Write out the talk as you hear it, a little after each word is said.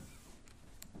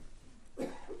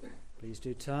Please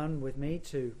do turn with me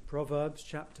to Proverbs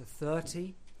chapter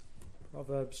 30.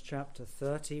 Proverbs chapter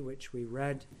 30, which we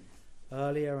read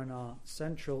earlier in our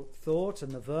central thought,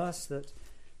 and the verse that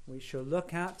we shall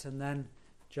look at and then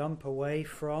jump away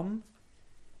from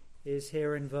is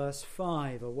here in verse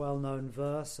 5, a well-known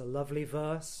verse, a lovely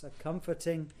verse, a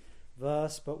comforting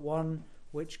verse, but one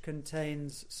which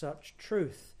contains such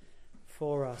truth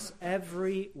for us.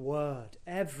 Every word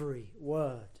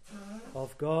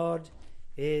of God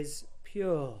is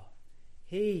pure.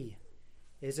 He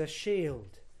is a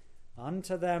shield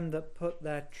unto them that put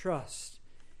their trust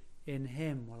in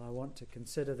him. Well, I want to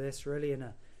consider this really in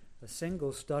a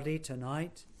single study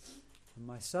tonight. And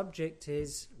my subject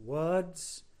is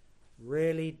words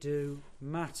really do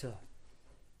matter.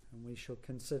 And we shall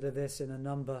consider this in a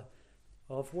number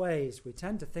of ways. We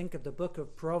tend to think of the book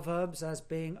of Proverbs as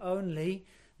being only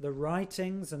the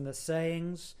writings and the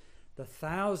sayings, the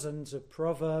thousands of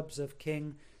proverbs of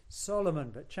King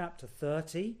Solomon. But chapter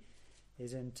 30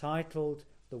 is entitled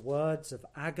The Words of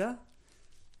Agur,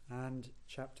 and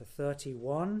chapter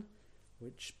 31,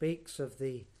 which speaks of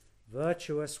the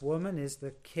virtuous woman, is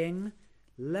the King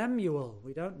Lemuel.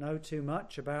 We don't know too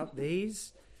much about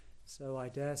these, so I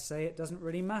dare say it doesn't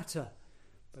really matter,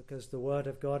 because the Word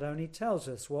of God only tells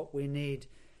us what we need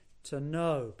to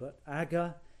know. But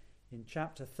Agur in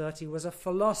chapter 30 was a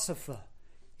philosopher.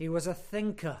 He was a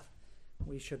thinker.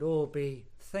 We should all be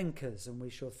thinkers, and we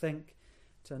shall think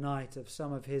tonight of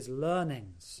some of his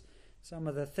learnings, some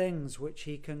of the things which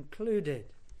he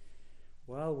concluded.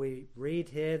 Well, we read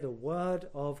here the Word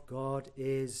of God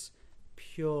is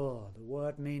pure. The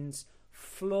word means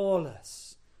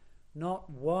flawless,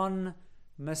 not one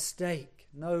mistake,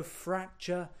 no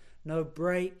fracture, no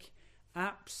break,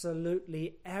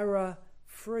 absolutely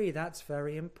error-free. That's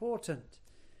very important.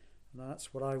 And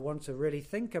that's what I want to really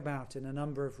think about in a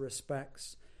number of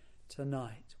respects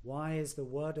tonight. Why is the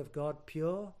Word of God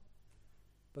pure?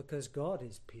 Because God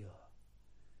is pure.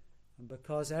 And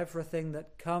because everything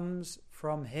that comes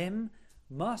from him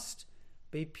must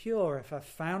be pure. If a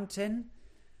fountain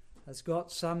has got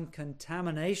some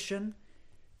contamination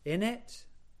in it,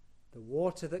 the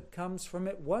water that comes from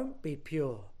it won't be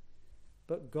pure.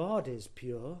 But God is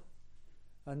pure,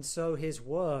 and so his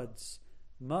words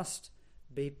must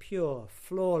be pure,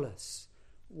 flawless,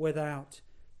 without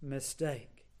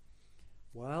mistake.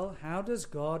 Well, how does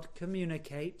God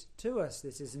communicate to us?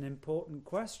 This is an important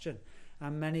question,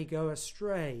 and many go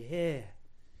astray here.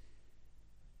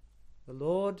 The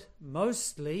Lord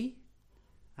mostly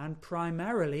and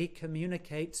primarily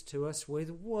communicates to us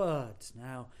with words.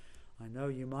 Now, I know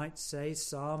you might say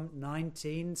Psalm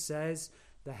 19 says,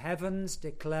 "The heavens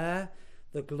declare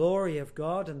the glory of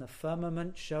God, and the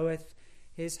firmament showeth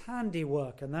his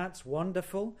handiwork," and that's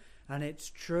wonderful, and it's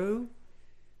true,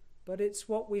 but it's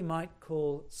what we might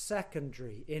call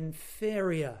secondary,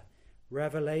 inferior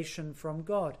revelation from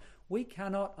God. We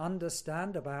cannot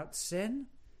understand about sin.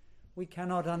 We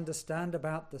cannot understand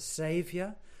about the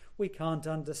Saviour. We can't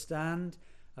understand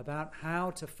about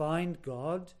how to find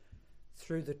God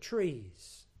through the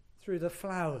trees, through the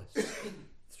flowers,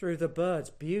 through the birds.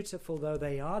 Beautiful though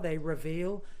they are, they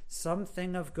reveal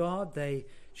something of God. They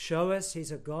show us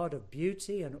he's a God of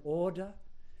beauty and order.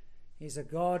 He's a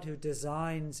God who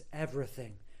designs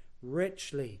everything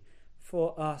richly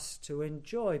for us to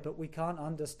enjoy. But we can't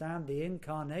understand the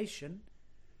incarnation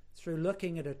through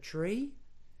looking at a tree.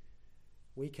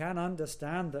 We can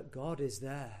understand that God is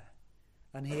there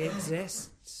and he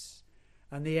exists,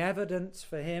 and the evidence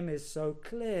for him is so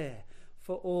clear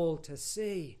for all to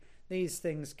see. These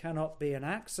things cannot be an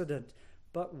accident,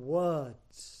 but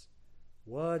words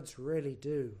really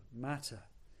do matter.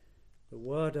 The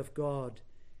Word of God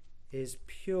is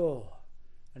pure,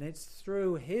 and it's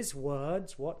through his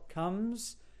words, what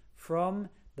comes from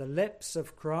the lips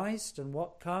of Christ and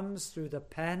what comes through the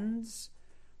pens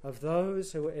of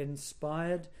those who are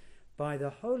inspired by the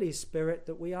Holy Spirit,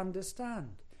 that we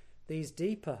understand these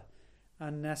deeper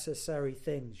and necessary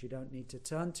things. You don't need to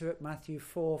turn to it. Matthew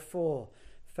 4:4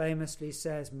 famously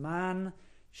says, "Man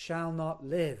shall not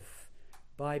live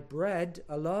by bread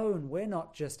alone." We're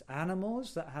not just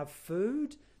animals that have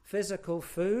food, physical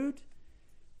food,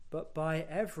 but by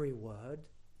every word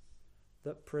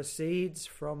that proceeds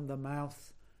from the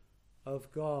mouth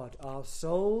of God. Our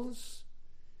souls,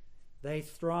 they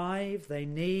thrive, they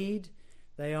need,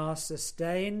 they are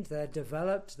sustained, they're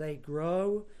developed, they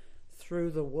grow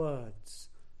through the words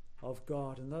of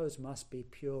God, and those must be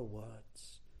pure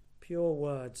words. Pure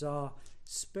words are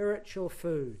spiritual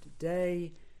food.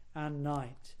 Day and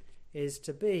night is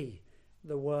to be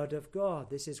the Word of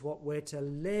God. This is what we're to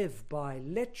live by,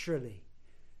 literally.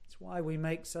 It's why we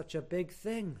make such a big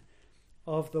thing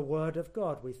of the Word of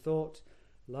God. We thought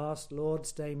last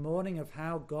Lord's Day morning of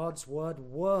how God's Word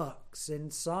works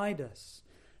inside us,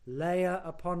 layer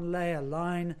upon layer,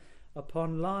 line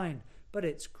upon line. But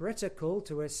it's critical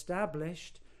to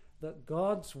establish that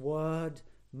God's Word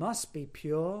must be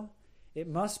pure, it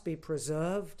must be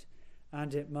preserved,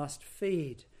 and it must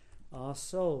feed our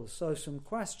souls. So some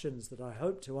questions that I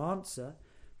hope to answer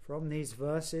from these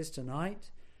verses tonight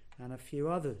and a few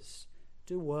others.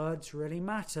 Do words really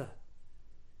matter?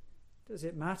 Does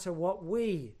it matter what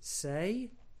we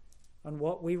say and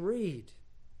what we read?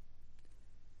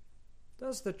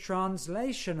 Does the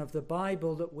translation of the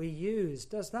Bible that we use,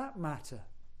 does that matter?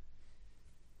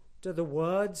 Do the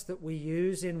words that we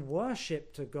use in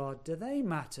worship to God, do they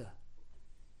matter?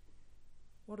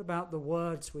 What about the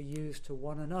words we use to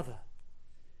one another?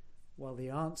 Well, the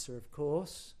answer, of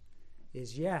course,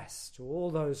 is yes to all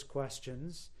those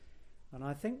questions, and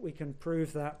I think we can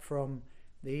prove that from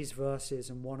these verses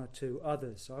and one or two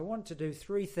others. So I want to do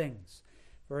three things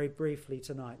very briefly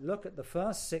tonight. Look at the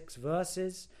first 6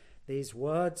 verses, these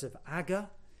words of Agger,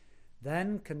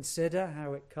 then consider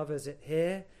how it covers it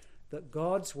here, that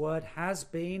God's word has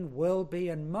been, will be,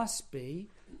 and must be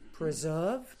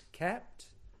preserved, kept,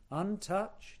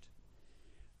 untouched.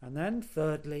 And then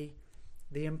thirdly,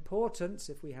 the importance,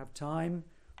 if we have time,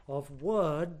 of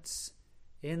words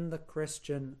in the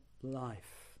Christian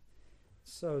life.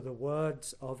 So the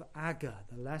words of Agger,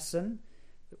 the lesson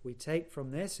that we take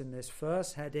from this in this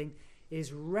first heading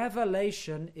is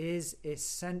revelation is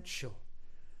essential.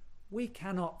 We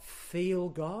cannot feel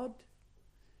God.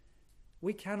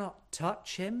 We cannot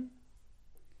touch him.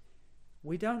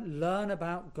 We don't learn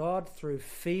about God through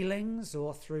feelings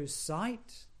or through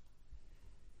sight.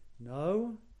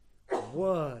 No,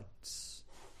 words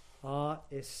are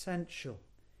essential.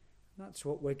 That's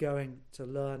what we're going to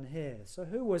learn here. So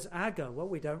who was Agger? Well,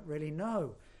 we don't really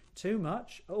know too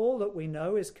much. All that we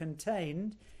know is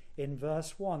contained in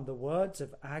verse 1. The words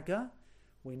of Agger,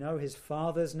 we know his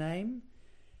father's name,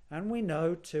 and we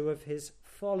know 2 of his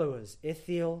followers,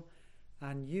 Ithiel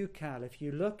and Ucal. If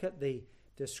you look at the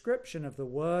description of the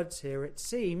words here, it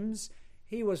seems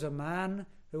he was a man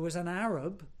who was an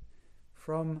Arab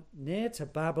from near to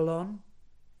Babylon,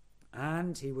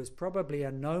 and he was probably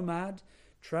a nomad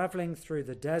traveling through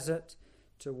the desert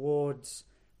towards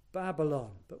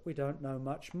Babylon. But we don't know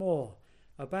much more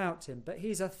about him. But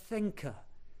he's a thinker,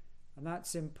 and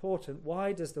that's important.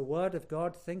 Why does the Word of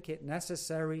God think it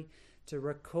necessary to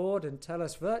record and tell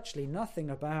us virtually nothing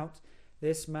about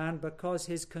this man? Because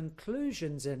his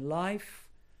conclusions in life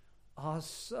are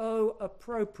so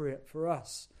appropriate for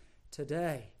us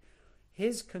today.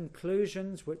 His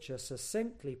conclusions, which are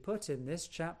succinctly put in this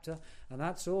chapter, and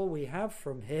that's all we have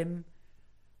from him,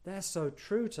 they're so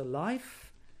true to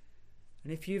life.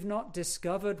 And if you've not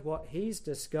discovered what he's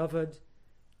discovered,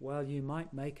 well, you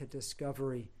might make a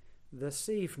discovery this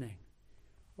evening.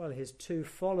 Well, his 2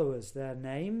 followers, their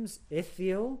names,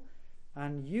 Ithiel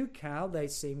and Ucal, they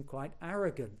seem quite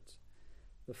arrogant.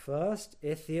 The first,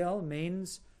 Ithiel,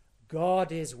 means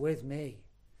God is with me.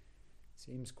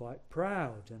 Seems quite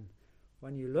proud. And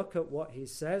when you look at what he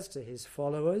says to his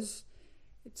followers,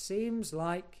 it seems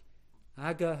like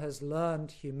Agger has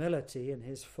learned humility and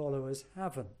his followers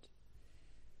haven't.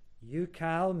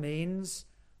 Ucal means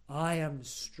I am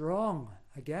strong.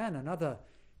 Again, another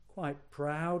quite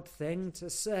proud thing to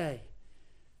say.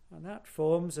 And that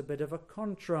forms a bit of a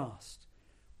contrast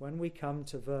when we come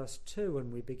to verse 2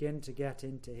 and we begin to get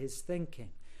into his thinking.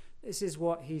 This is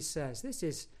what he says. This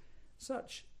is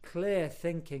such clear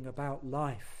thinking about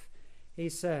life. He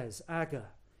says, Agger,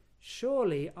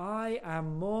 surely I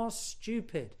am more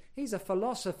stupid. He's a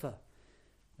philosopher.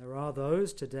 There are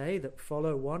those today that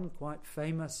follow one quite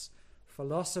famous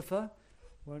philosopher.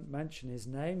 Won't mention his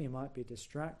name, you might be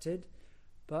distracted.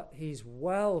 But he's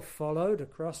well followed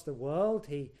across the world.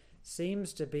 He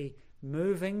seems to be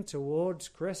moving towards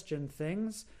Christian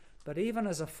things. But even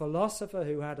as a philosopher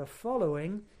who had a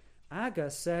following, Agger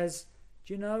says,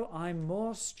 do you know, I'm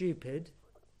more stupid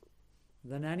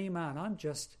than any man. I'm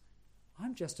just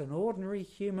an ordinary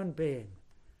human being.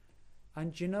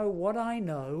 And you know what I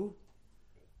know?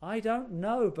 I don't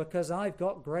know because I've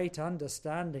got great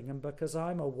understanding and because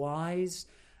I'm a wise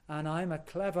and I'm a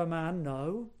clever man.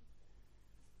 No.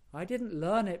 I didn't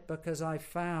learn it because I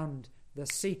found the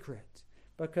secret,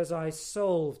 because I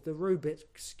solved the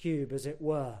Rubik's Cube, as it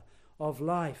were, of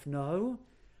life. No.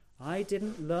 I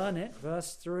didn't learn it.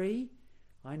 Verse 3,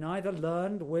 I neither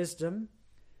learned wisdom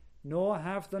nor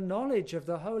have the knowledge of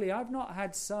the holy. I've not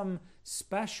had some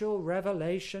special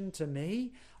revelation to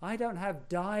me. I don't have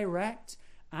direct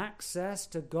access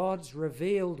to God's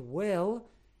revealed will.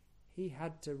 He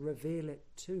had to reveal it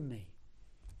to me.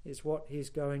 is what he's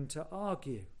going to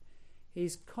argue.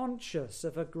 He's conscious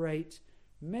of a great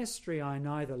mystery. I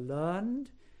neither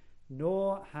learned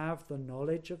nor have the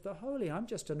knowledge of the holy. I'm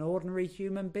just an ordinary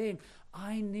human being.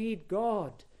 I need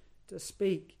God to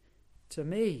speak to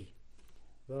me.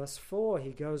 Verse 4,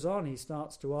 he goes on, he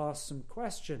starts to ask some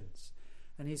questions,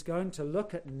 and he's going to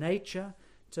look at nature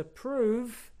to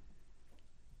prove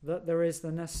that there is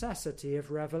the necessity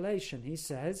of revelation. He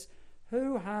says,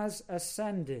 who has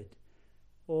ascended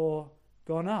or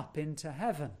gone up into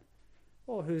heaven?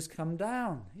 Or who's come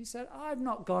down? He said, I've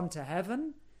not gone to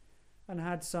heaven and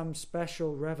had some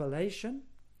special revelation.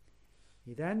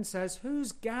 He then says,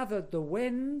 who's gathered the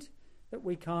wind that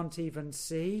we can't even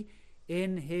see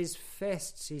in his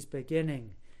fists? He's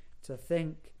beginning to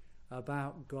think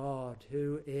about God,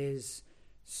 who is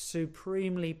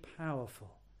supremely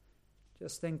powerful.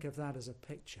 Just think of that as a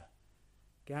picture.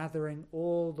 Gathering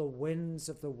all the winds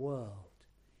of the world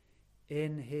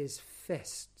in his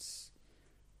fists.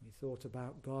 We thought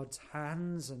about God's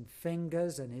hands and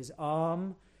fingers and his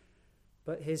arm,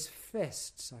 but his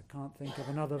fists, I can't think of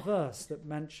another verse that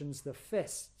mentions the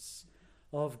fists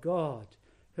of God,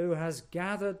 who has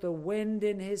gathered the wind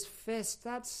in his fist.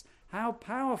 That's how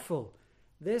powerful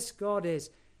this God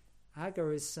is.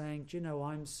 Hagar is saying, do you know,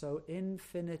 I'm so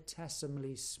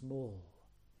infinitesimally small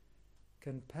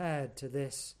compared to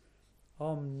this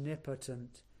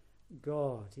omnipotent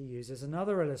God. He uses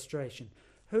another illustration.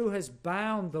 Who has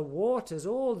bound the waters,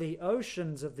 all the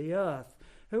oceans of the earth?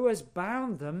 Who has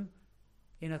bound them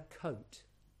in a coat?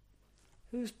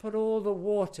 Who's put all the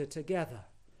water together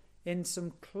in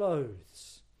some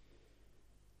clothes?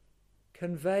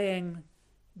 Conveying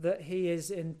that he is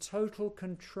in total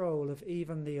control of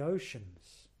even the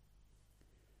oceans.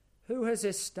 Who has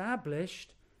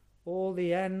established all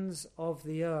the ends of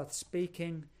the earth,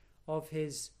 speaking of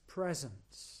his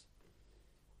presence,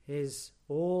 his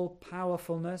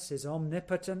all-powerfulness, his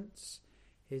omnipotence,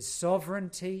 his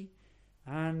sovereignty,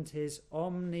 and his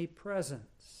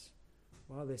omnipresence.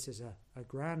 Well, this is a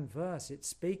grand verse. It's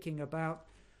speaking about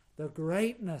the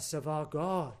greatness of our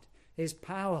God, his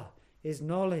power, his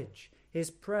knowledge, his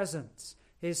presence,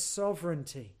 his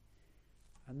sovereignty.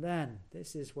 And then,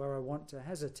 this is where I want to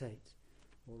hesitate,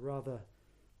 or rather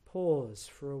pause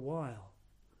for a while.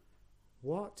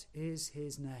 What is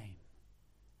his name?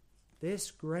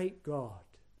 This great God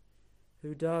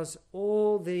who does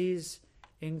all these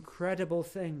incredible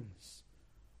things.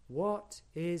 What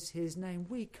is his name?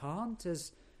 We can't,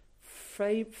 as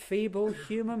feeble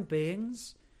human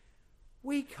beings,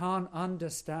 we can't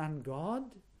understand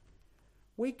God.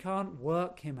 We can't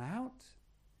work him out.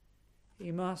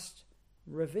 He must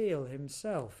reveal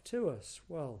himself to us.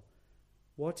 Well,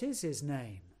 what is his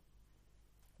name?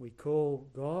 We call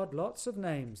God lots of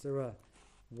names. There are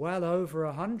well over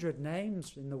 100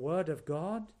 names in the Word of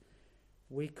God.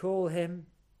 We call him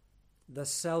the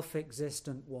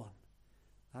self-existent one.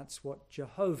 That's what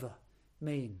Jehovah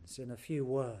means in a few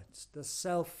words. The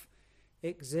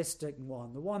self-existent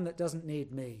one, the one that doesn't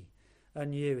need me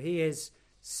and you. He is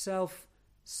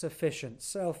self-sufficient,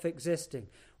 self-existing.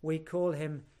 We call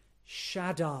him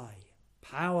Shaddai,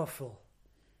 powerful.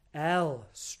 El,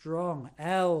 strong.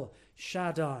 El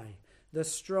Shaddai, the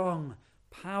strong,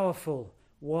 powerful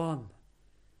one.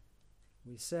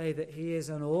 We say that he is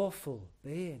an awful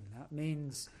being. That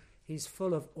means he's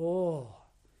full of awe.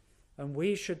 And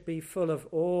we should be full of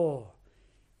awe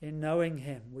in knowing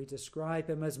him. We describe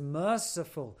him as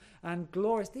merciful and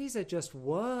glorious. These are just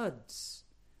words.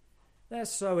 They're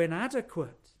so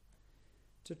inadequate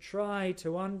to try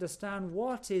to understand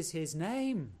what is his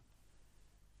name.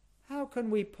 How can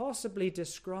we possibly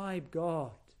describe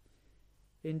God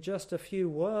in just a few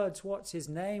words? What's his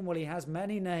name? Well, he has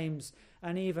many names,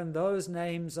 and even those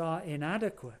names are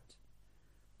inadequate.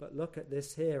 But look at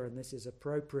this here, and this is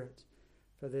appropriate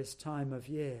for this time of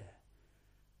year.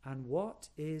 And what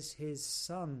is his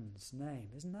son's name?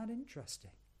 Isn't that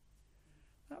interesting?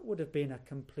 That would have been a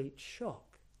complete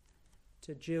shock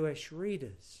to Jewish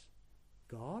readers.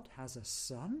 God has a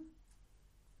son?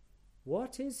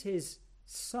 What is his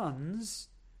son's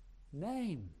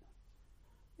name?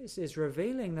 This is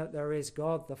revealing that there is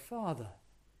God the Father,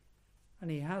 and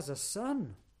he has a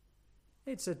son.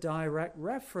 It's a direct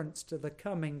reference to the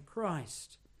coming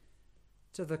Christ,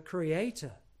 to the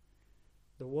Creator,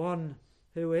 the one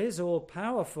who is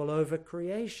all-powerful over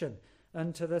creation,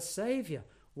 and to the Saviour.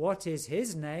 What is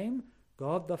his name?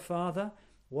 God the Father.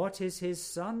 What is his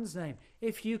son's name?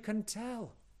 If you can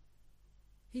tell.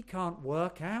 He can't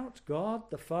work out God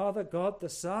the Father, God the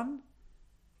Son.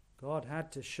 God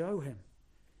had to show him.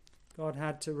 God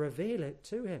had to reveal it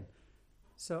to him.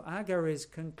 So Agar is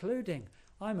concluding,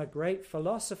 I'm a great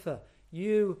philosopher.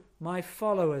 you, my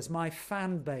followers, my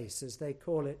fan base, as they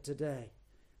call it today.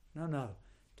 No,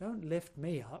 don't lift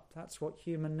me up. That's what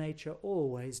human nature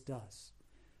always does.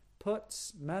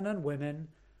 Puts men and women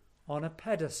on a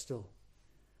pedestal.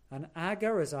 And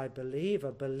Agur is, I believe,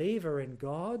 a believer in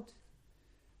God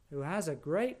who has a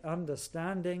great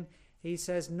understanding. He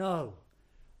says, no,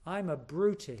 I'm a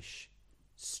brutish,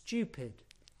 stupid,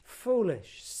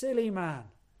 foolish, silly man.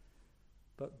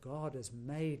 But God has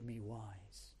made me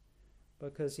wise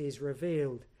because he's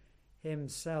revealed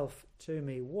himself to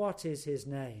me. What is his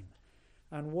name?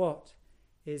 And what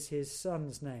is his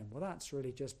son's name? Well, that's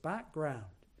really just background.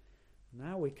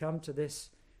 Now we come to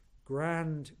this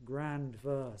grand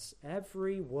verse.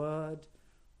 Every word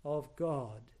of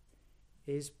God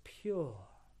is pure.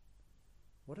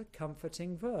 What a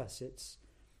comforting verse. It's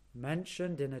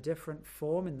mentioned in a different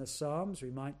form in the Psalms.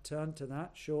 We might turn to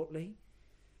that shortly.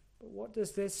 But what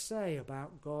does this say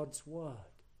about God's word?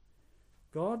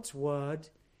 God's word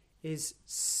is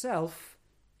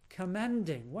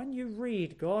self-commending. When you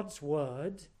read God's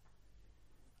word,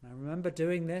 and I remember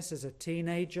doing this as a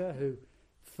teenager who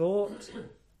thought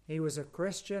he was a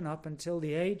Christian up until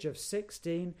the age of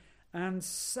 16, and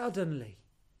suddenly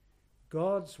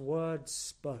God's word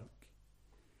spoke,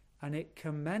 and it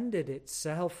commended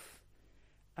itself,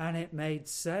 and it made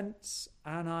sense,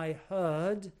 and I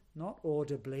heard, not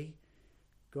audibly,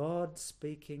 God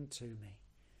speaking to me.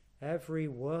 Every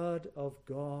word of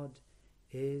God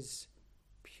is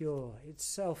pure. It's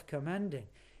self-commending.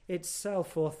 It's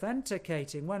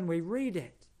self-authenticating. When we read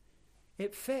it,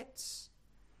 it fits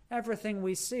everything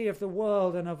we see of the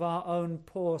world and of our own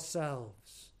poor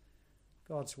selves.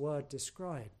 God's word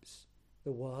describes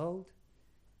the world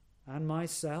and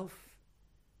myself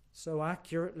so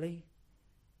accurately,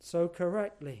 so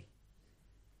correctly.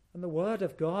 And the word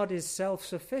of God is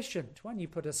self-sufficient. When you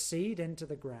put a seed into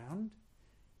the ground,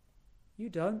 you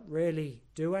don't really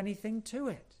do anything to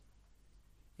it.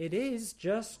 It is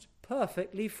just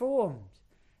perfectly formed.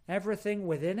 Everything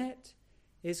within it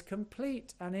is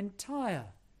complete and entire.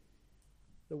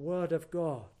 The Word of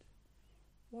God.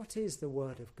 What is the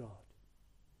Word of God?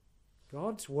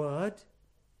 God's Word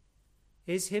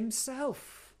is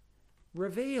Himself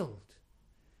revealed.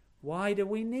 Why do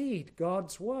we need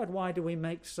God's Word? Why do we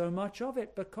make so much of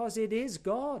it? Because it is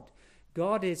God.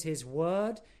 God is His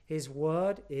Word. His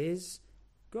Word is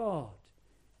God.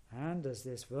 And as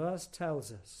this verse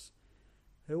tells us,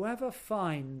 whoever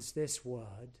finds this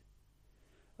Word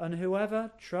and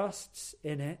whoever trusts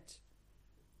in it,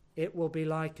 it will be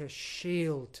like a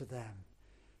shield to them,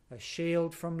 a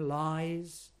shield from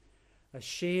lies, a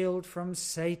shield from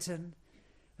Satan,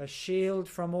 a shield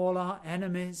from all our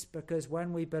enemies, because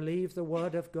when we believe the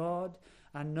Word of God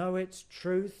and know its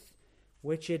truth,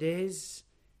 which it is,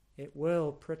 it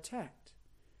will protect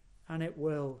and it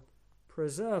will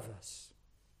preserve us.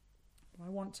 I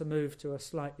want to move to a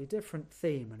slightly different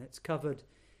theme, and it's covered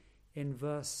in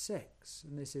verse 6,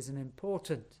 and this is an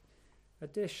important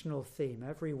additional theme.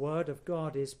 Every word of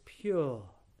God is pure.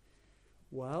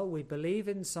 Well, we believe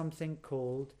in something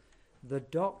called the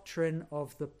doctrine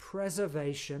of the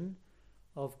preservation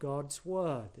of God's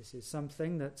word. This is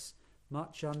something that's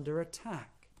much under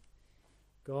attack.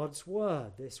 God's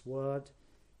word, this word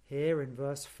here in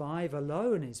verse 5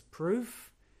 alone, is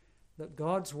proof that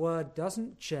God's word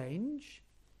doesn't change.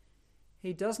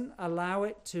 He doesn't allow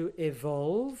it to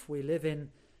evolve. We live in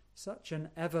such an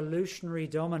evolutionary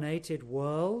dominated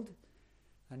world,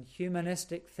 and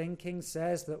humanistic thinking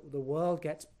says that the world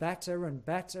gets better and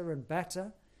better and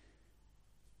better.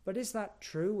 But is that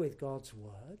true with God's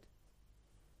word?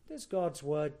 Does God's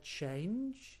word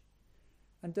change?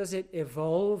 And does it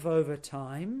evolve over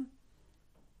time?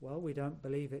 Well, we don't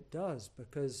believe it does,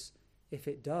 because if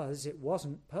it does, it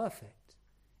wasn't perfect.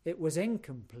 It was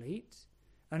incomplete,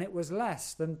 and it was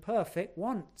less than perfect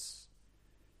once.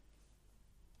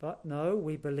 But no,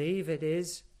 we believe it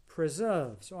is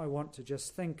preserved. So I want to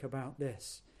just think about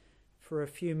this for a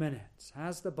few minutes.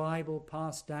 Has the Bible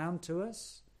passed down to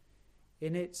us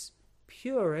in its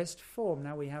purest form?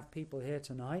 Now, we have people here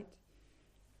tonight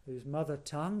whose mother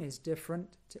tongue is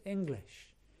different to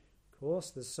English. Of course,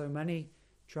 there's so many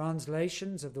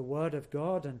translations of the Word of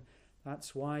God, and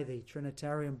that's why the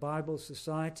Trinitarian Bible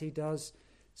Society does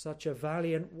such a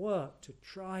valiant work to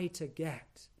try to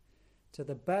get to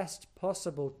the best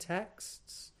possible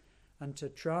texts and to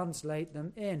translate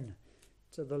them in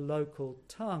to the local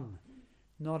tongue.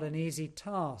 Not an easy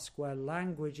task where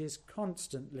language is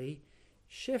constantly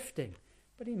shifting.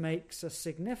 But he makes a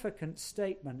significant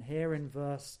statement here in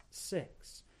verse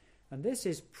 6. And this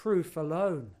is proof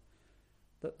alone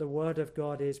that the Word of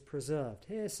God is preserved.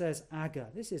 Here says Agur.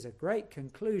 This is a great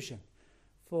conclusion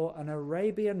for an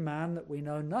Arabian man that we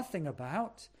know nothing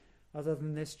about other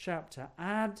than this chapter.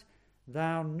 Add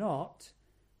thou not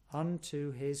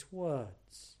unto his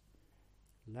words,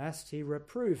 lest he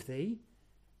reprove thee,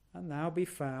 and thou be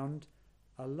found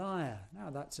a liar. Now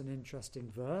that's an interesting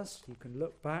verse. You can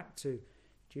look back to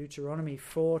Deuteronomy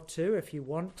 4:2 if you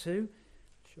want to.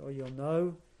 I'm sure you'll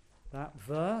know that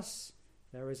verse.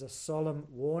 There is a solemn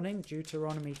warning,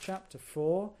 Deuteronomy chapter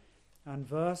 4 and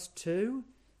verse 2.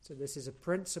 So this is a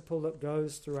principle that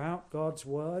goes throughout God's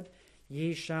word.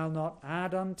 Ye shall not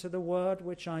add unto the word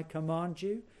which I command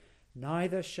you,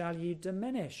 neither shall ye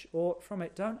diminish aught from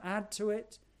it. Don't add to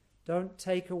it. Don't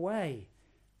take away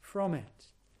from it.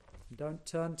 Don't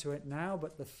turn to it now,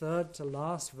 but the third to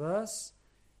last verse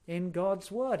in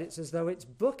God's word. It's as though it's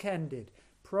bookended.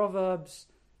 Proverbs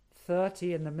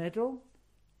 30 in the middle.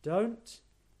 Don't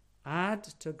add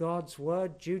to God's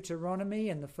word. Deuteronomy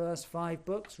in the first 5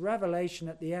 books. Revelation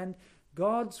at the end.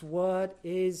 God's word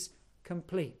is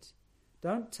complete.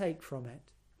 Don't take from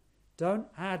it. Don't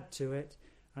add to it.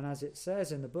 And as it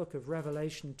says in the book of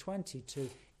Revelation 22,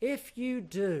 if you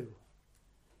do,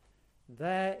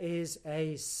 there is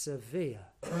a severe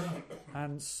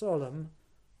and solemn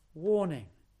warning.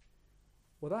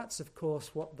 Well, that's of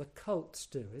course what the cults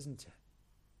do, isn't it?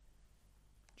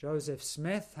 Joseph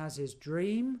Smith has his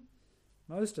dream.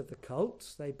 Most of the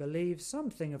cults, they believe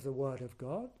something of the Word of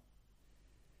God,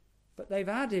 but they've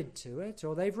added to it,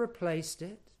 or they've replaced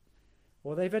it,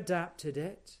 or they've adapted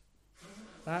it.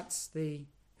 That's the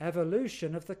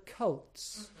evolution of the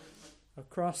cults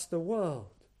across the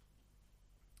world.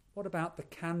 What about the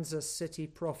Kansas City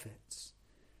Prophets?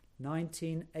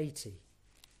 1980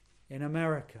 in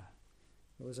America.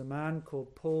 There was a man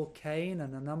called Paul Cain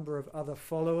and a number of other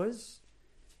followers,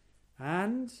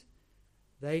 and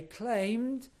they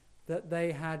claimed that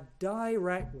they had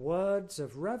direct words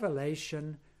of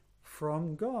revelation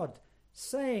from God,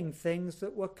 saying things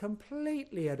that were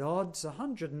completely at odds,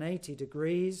 180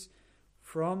 degrees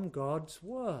from God's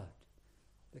word.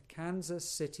 The Kansas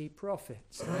City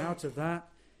Prophets. And out of that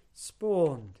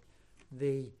spawned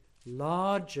the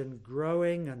large and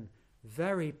growing and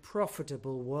very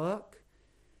profitable work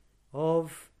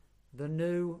of the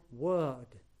New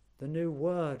Word. The New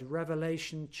Word,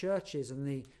 Revelation churches and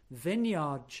the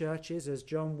Vineyard churches, as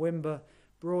John Wimber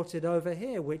brought it over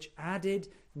here, which added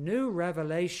new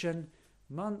revelation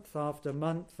month after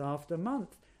month after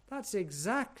month. That's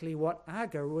exactly what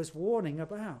Agur was warning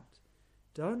about.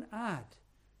 Don't add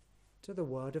to the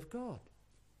Word of God.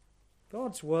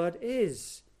 God's Word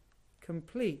is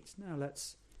complete. Now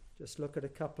let's just look at a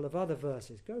couple of other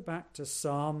verses. Go back to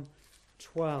Psalm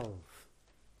 12.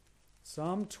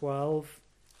 Psalm 12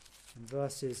 and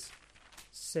verses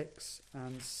 6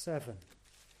 and 7.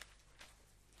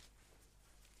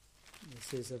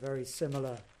 This is a very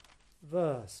similar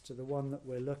verse to the one that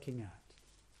we're looking at.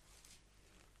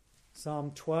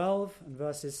 Psalm 12 and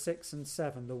verses 6 and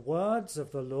 7. The words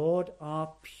of the Lord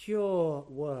are pure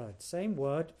words. Same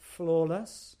word,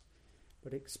 flawless,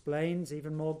 but explains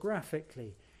even more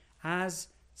graphically. As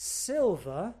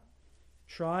silver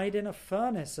tried in a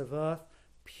furnace of earth,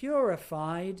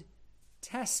 purified,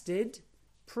 tested,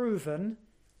 proven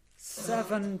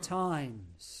 7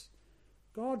 times.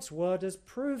 God's word has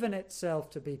proven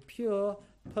itself to be pure,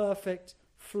 perfect,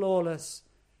 flawless.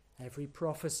 Every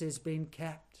prophecy's been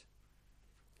kept.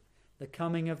 The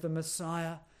coming of the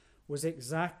Messiah was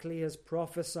exactly as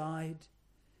prophesied.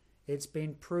 It's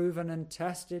been proven and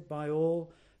tested by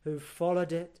all who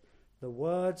followed it. The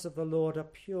words of the Lord are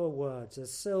pure words,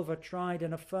 as silver tried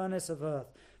in a furnace of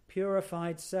earth,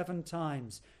 purified 7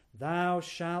 times. Thou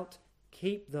shalt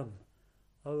keep them.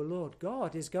 O Lord,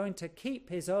 God is going to keep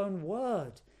his own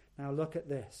word. Now look at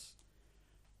this.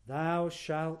 Thou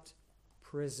shalt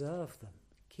preserve them,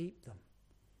 keep them.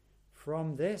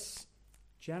 From this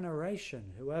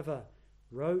generation, whoever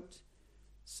wrote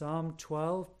Psalm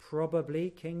 12, probably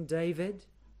King David,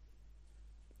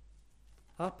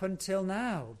 up until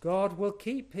now, God will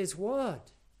keep his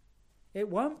word. It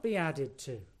won't be added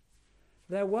to.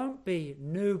 There won't be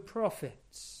new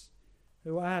prophets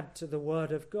who add to the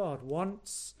word of God.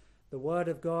 Once the word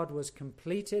of God was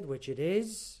completed, which it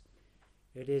is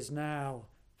now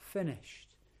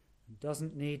finished. It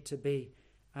doesn't need to be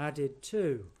added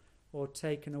to or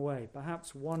taken away.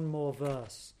 Perhaps one more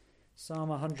verse. Psalm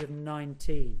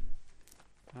 119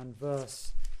 and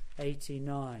verse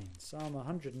 89. Psalm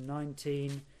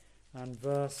 119 and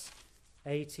verse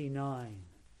 89.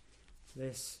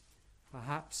 This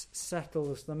perhaps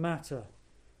settles the matter.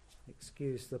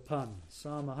 Excuse the pun.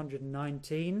 Psalm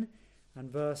 119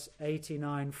 and verse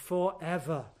 89.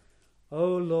 Forever,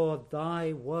 O Lord,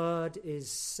 thy word is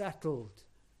settled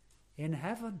in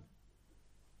heaven.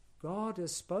 God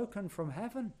has spoken from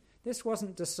heaven. This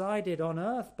wasn't decided on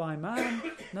earth by man.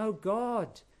 No,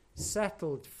 God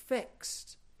settled,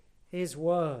 fixed his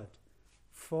word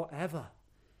forever.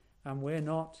 And we're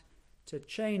not to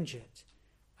change it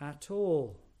at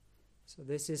all. So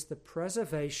this is the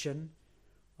preservation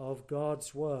of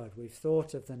God's word. We've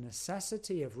thought of the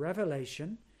necessity of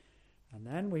revelation, and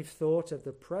then we've thought of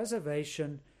the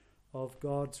preservation of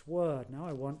God's word. Now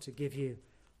I want to give you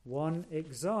one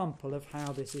example of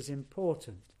how this is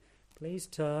important. Please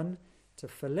turn to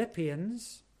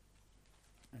Philippians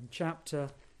and chapter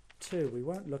 2. We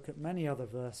won't look at many other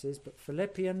verses, but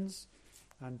Philippians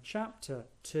and chapter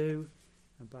 2,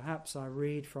 and perhaps I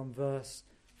read from verse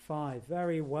 5.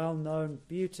 Very well-known,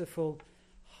 beautiful,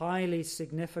 highly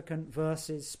significant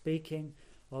verses speaking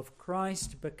of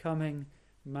Christ becoming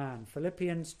man.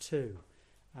 Philippians 2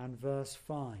 and verse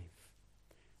 5.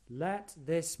 Let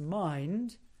this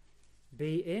mind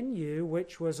be in you,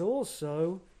 which was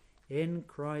also in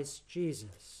Christ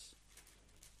Jesus,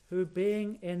 who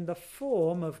being in the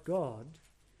form of God,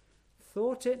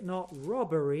 thought it not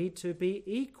robbery to be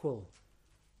equal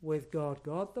with God,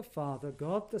 God the Father,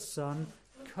 God the Son,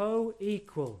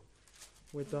 co-equal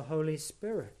with the Holy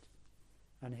Spirit.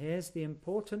 And here's the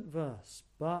important verse,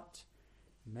 but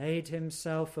made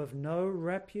himself of no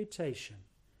reputation,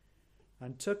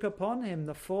 and took upon him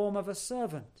the form of a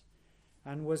servant,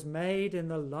 and was made in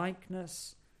the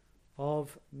likeness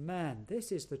of man.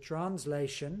 This is the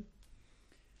translation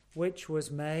which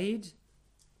was made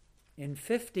in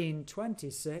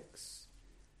 1526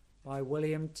 by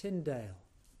William Tyndale,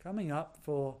 coming up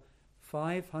for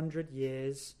 500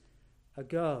 years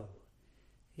ago.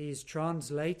 He's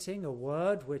translating a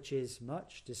word which is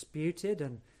much disputed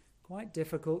and quite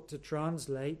difficult to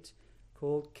translate,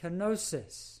 called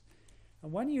kenosis.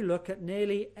 And when you look at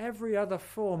nearly every other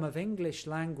form of English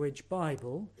language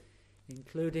Bible,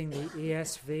 including the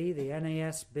ESV, the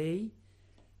NASB,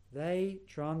 they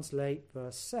translate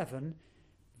verse 7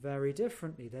 very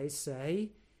differently. They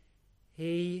say,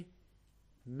 he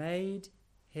made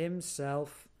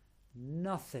himself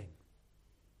nothing.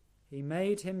 He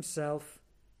made himself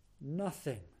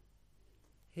nothing.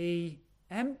 He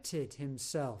emptied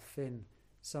himself in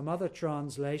some other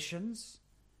translations,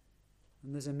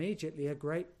 and there's immediately a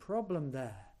great problem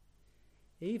there.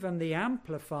 Even the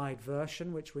Amplified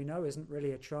Version, which we know isn't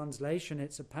really a translation,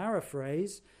 it's a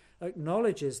paraphrase,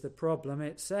 acknowledges the problem.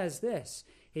 It says this: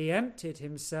 he emptied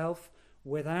himself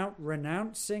without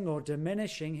renouncing or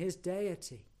diminishing his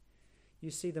deity.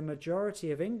 You see, the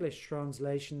majority of English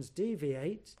translations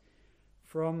deviate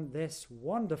from this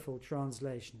wonderful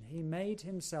translation. He made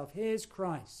himself, here's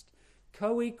Christ,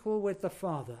 co-equal with the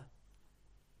Father,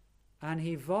 and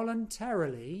he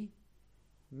voluntarily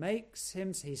makes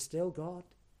him, he's still God,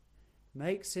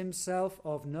 makes himself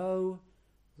of no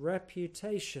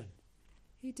reputation.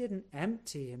 He didn't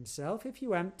empty himself. If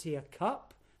you empty a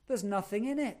cup, there's nothing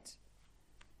in it.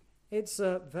 It's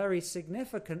a very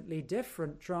significantly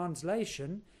different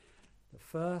translation. The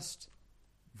first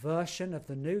version of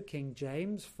the New King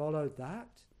James followed that.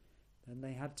 Then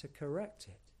they had to correct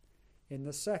it. In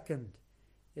the second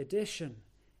edition,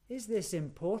 is this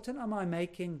important? Am I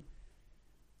making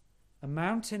a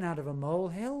mountain out of a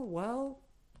molehill? Well,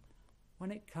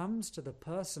 when it comes to the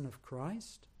person of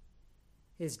Christ,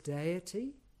 his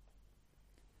deity,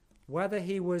 whether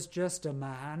he was just a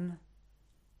man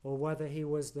or whether he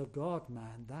was the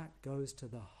God-man, that goes to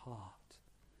the heart,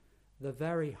 the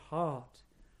very heart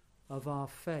of our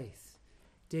faith.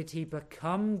 Did he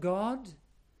become God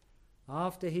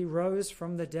after he rose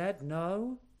from the dead?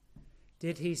 No.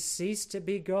 Did he cease to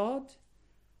be God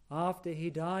after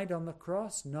he died on the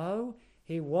cross? No.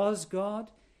 He was God.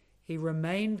 He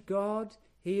remained God.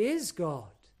 He is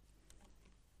God.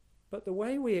 But the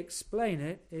way we explain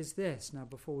it is this. Now,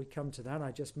 before we come to that,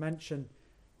 I just mention,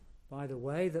 by the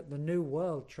way, that the New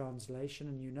World Translation,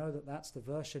 and you know that that's the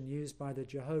version used by the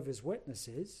Jehovah's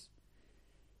Witnesses,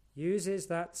 uses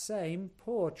that same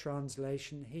poor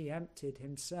translation, he emptied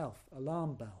himself,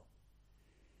 alarm bell.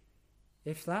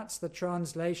 If that's the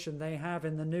translation they have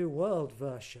in the New World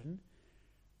Version,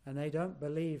 and they don't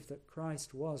believe that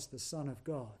Christ was the Son of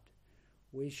God,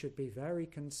 we should be very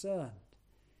concerned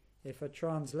if a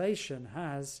translation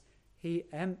has, he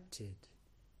emptied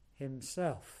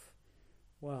himself.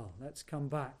 Well, let's come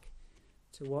back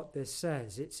to what this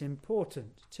says. It's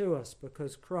important to us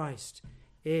because Christ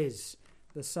is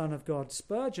the Son of God.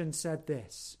 Spurgeon said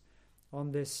this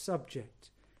on this subject: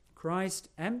 Christ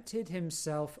emptied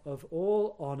himself of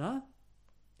all honor,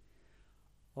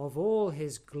 of all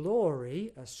his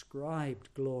glory, ascribed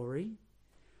glory,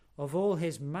 of all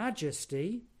his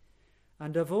majesty,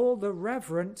 and of all the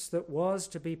reverence that was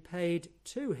to be paid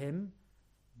to him,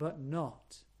 but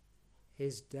not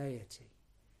his deity.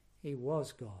 He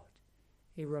was God.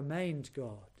 He remained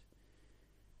God.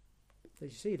 But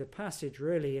you see, the passage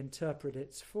really interprets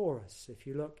it for us. If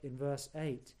you look in verse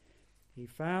 8, he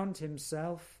found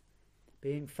himself,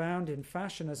 being found in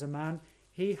fashion as a man,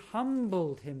 he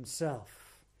humbled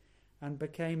himself and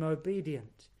became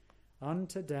obedient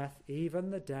unto death,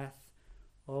 even the death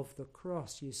of the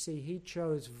cross. You see, he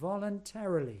chose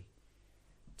voluntarily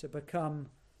to become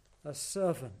a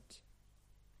servant.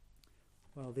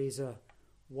 Well, these are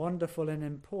wonderful and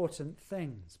important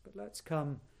things, but let's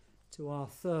come to our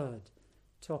third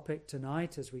topic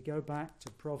tonight as we go back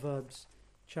to Proverbs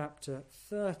chapter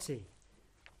 30.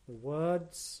 The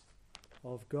words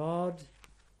of God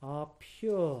are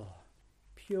pure,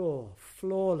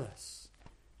 flawless.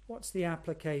 What's the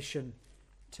application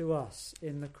to us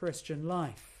in the Christian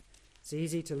life? It's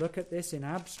easy to look at this in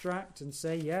abstract and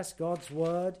say, yes, God's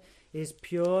word is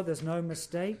pure, there's no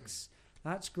mistakes.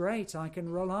 That's great, I can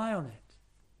rely on it.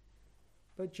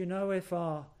 But you know, if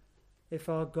our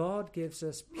God gives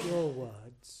us pure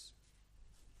words,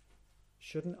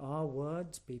 shouldn't our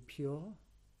words be pure?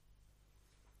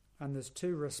 And there's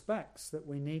two respects that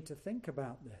we need to think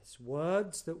about this.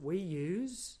 Words that we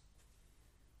use,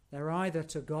 they're either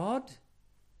to God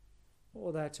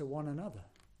or they're to one another.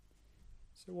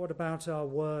 So what about our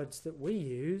words that we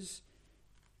use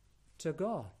to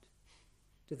God?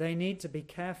 Do they need to be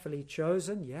carefully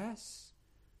chosen? Yes.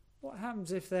 What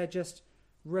happens if they're just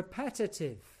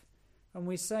repetitive and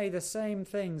we say the same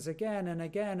things again and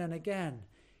again and again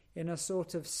in a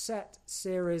sort of set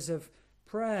series of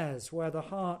prayers where the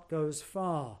heart goes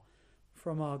far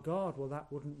from our God? Well,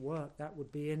 that wouldn't work. That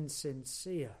would be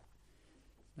insincere.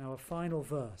 Now, a final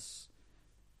verse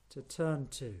to turn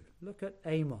to. Look at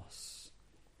Amos.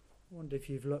 I wonder if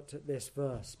you've looked at this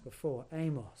verse before.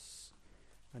 Amos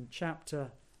and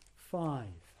chapter 5.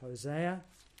 Hosea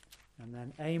and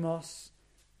then Amos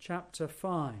chapter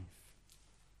 5.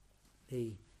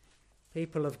 The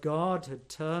people of God had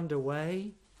turned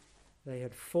away. They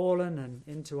had fallen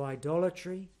into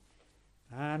idolatry,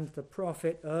 and the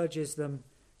prophet urges them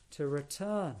to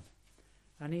return.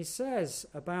 And he says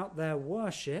about their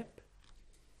worship,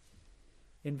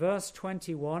 in verse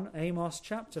 21, Amos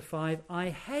chapter 5,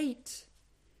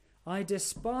 I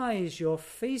despise your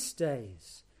feast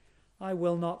days. I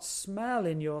will not smell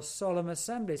in your solemn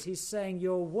assemblies. He's saying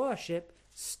your worship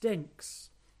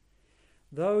stinks.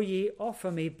 Though ye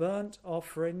offer me burnt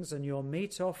offerings and your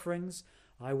meat offerings,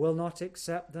 I will not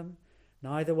accept them,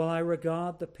 neither will I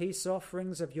regard the peace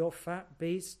offerings of your fat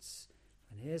beasts.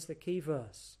 And here's the key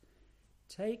verse.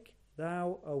 Take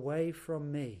thou away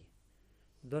from me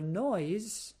the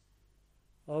noise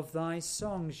of thy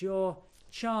songs. You're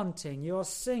chanting, you're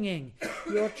singing,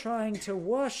 you're trying to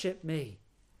worship me,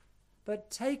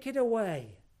 but take it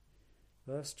away.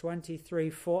 Verse 23,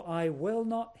 for I will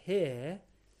not hear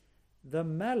the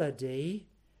melody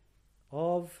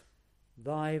of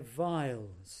thy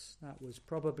viols. That was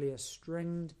probably a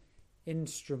stringed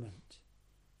instrument.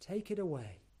 Take it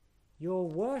away. Your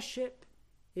worship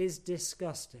is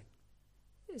disgusting.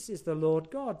 This is the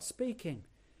Lord God speaking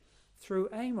through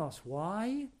Amos.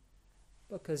 Why?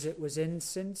 Because it was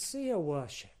insincere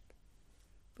worship.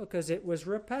 Because it was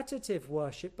repetitive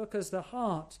worship. Because the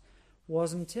heart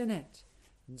wasn't in it.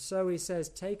 And so he says,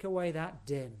 take away that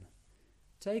din.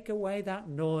 Take away that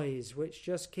noise which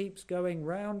just keeps going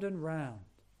round and round.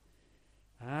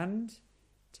 And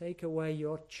take away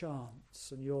your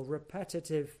chants and your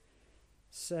repetitive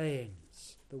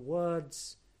sayings. The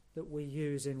words that we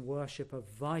use in worship are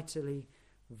vitally,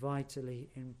 vitally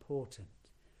important.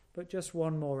 But just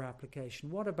one more application.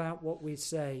 What about what we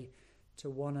say to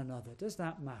one another? Does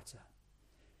that matter?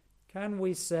 Can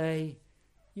we say,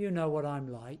 you know what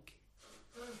I'm like?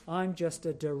 I'm just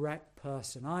a direct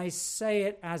person. I say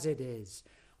it as it is.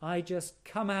 I just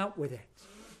come out with it.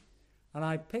 And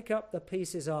I pick up the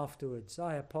pieces afterwards.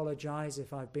 I apologize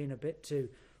if I've been a bit too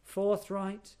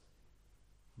forthright.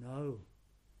 No.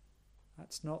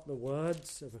 That's not the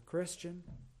words of a Christian.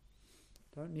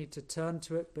 Don't need to turn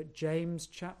to it, but James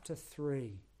chapter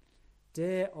 3.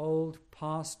 Dear old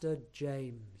Pastor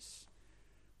James,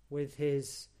 with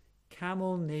his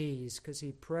camel knees, because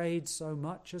he prayed so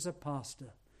much as a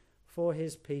pastor for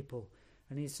his people.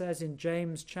 And he says in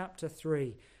James chapter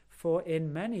 3, for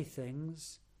in many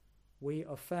things we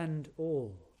offend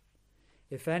all.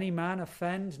 If any man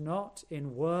offend not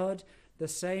in word, the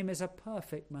same is a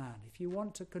perfect man. If you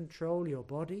want to control your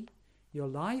body, your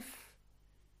life,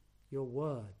 your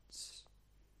words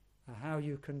are how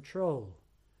you control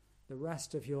the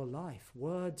rest of your life.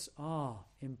 Words are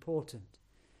important.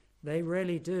 They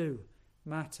really do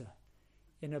matter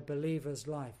in a believer's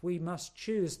life. We must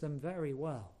choose them very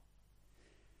well.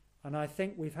 And I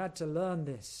think we've had to learn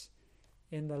this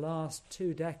in the last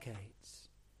 2 decades.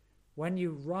 When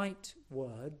you write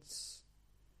words,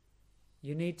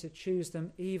 you need to choose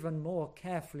them even more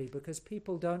carefully because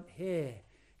people don't hear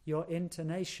your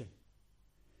intonation.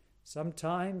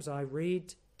 Sometimes I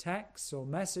read texts or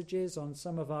messages on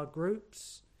some of our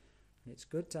groups. It's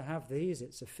good to have these,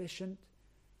 it's efficient.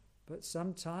 But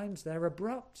sometimes they're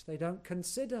abrupt. They don't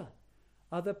consider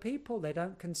other people. They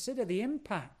don't consider the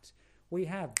impact we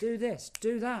have. Do this,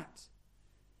 do that.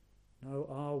 No,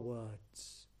 our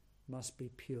words must be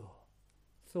pure,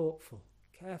 thoughtful,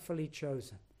 carefully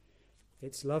chosen.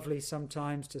 It's lovely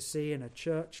sometimes to see in a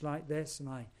church like this, and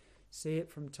I see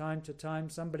it from time to time,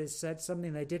 somebody said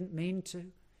something they didn't mean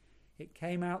to. It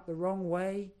came out the wrong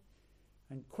way,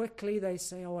 and quickly they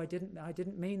say, I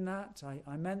didn't mean that.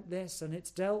 I meant this, and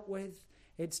it's dealt with,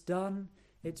 it's done,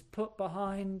 it's put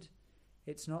behind.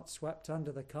 It's not swept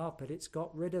under the carpet, it's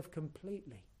got rid of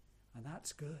completely, and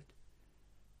that's good.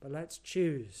 But let's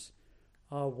choose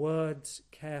our words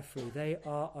carefully. They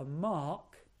are a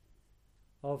mark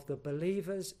of the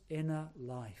believer's inner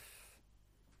life.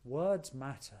 Words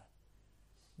matter.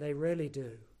 They really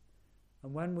do.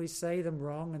 And when we say them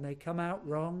wrong and they come out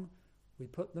wrong, we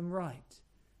put them right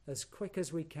as quick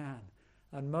as we can.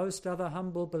 And most other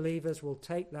humble believers will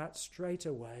take that straight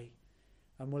away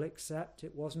and will accept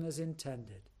it wasn't as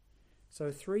intended.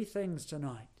 So 3 things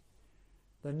tonight.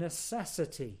 The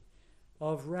necessity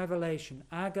of revelation.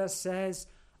 Agur says,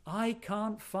 I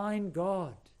can't find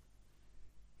God.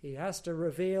 He has to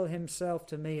reveal himself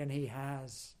to me, and he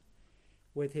has,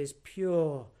 with his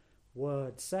pure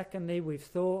word. Secondly, we've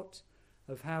thought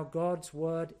of how God's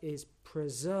word is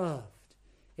preserved.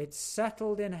 It's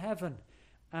settled in heaven,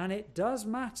 and it does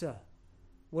matter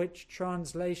which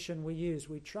translation we use.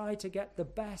 We try to get the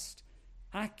best,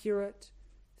 accurate,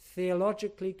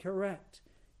 theologically correct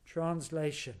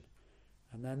translation.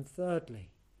 And then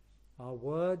thirdly, our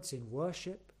words in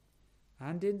worship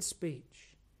and in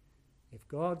speech. If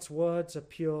God's words are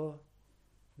pure,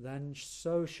 then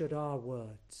so should our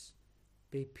words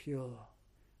be pure,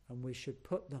 and we should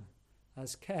put them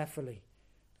as carefully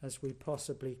as we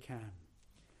possibly can.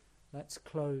 Let's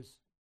close.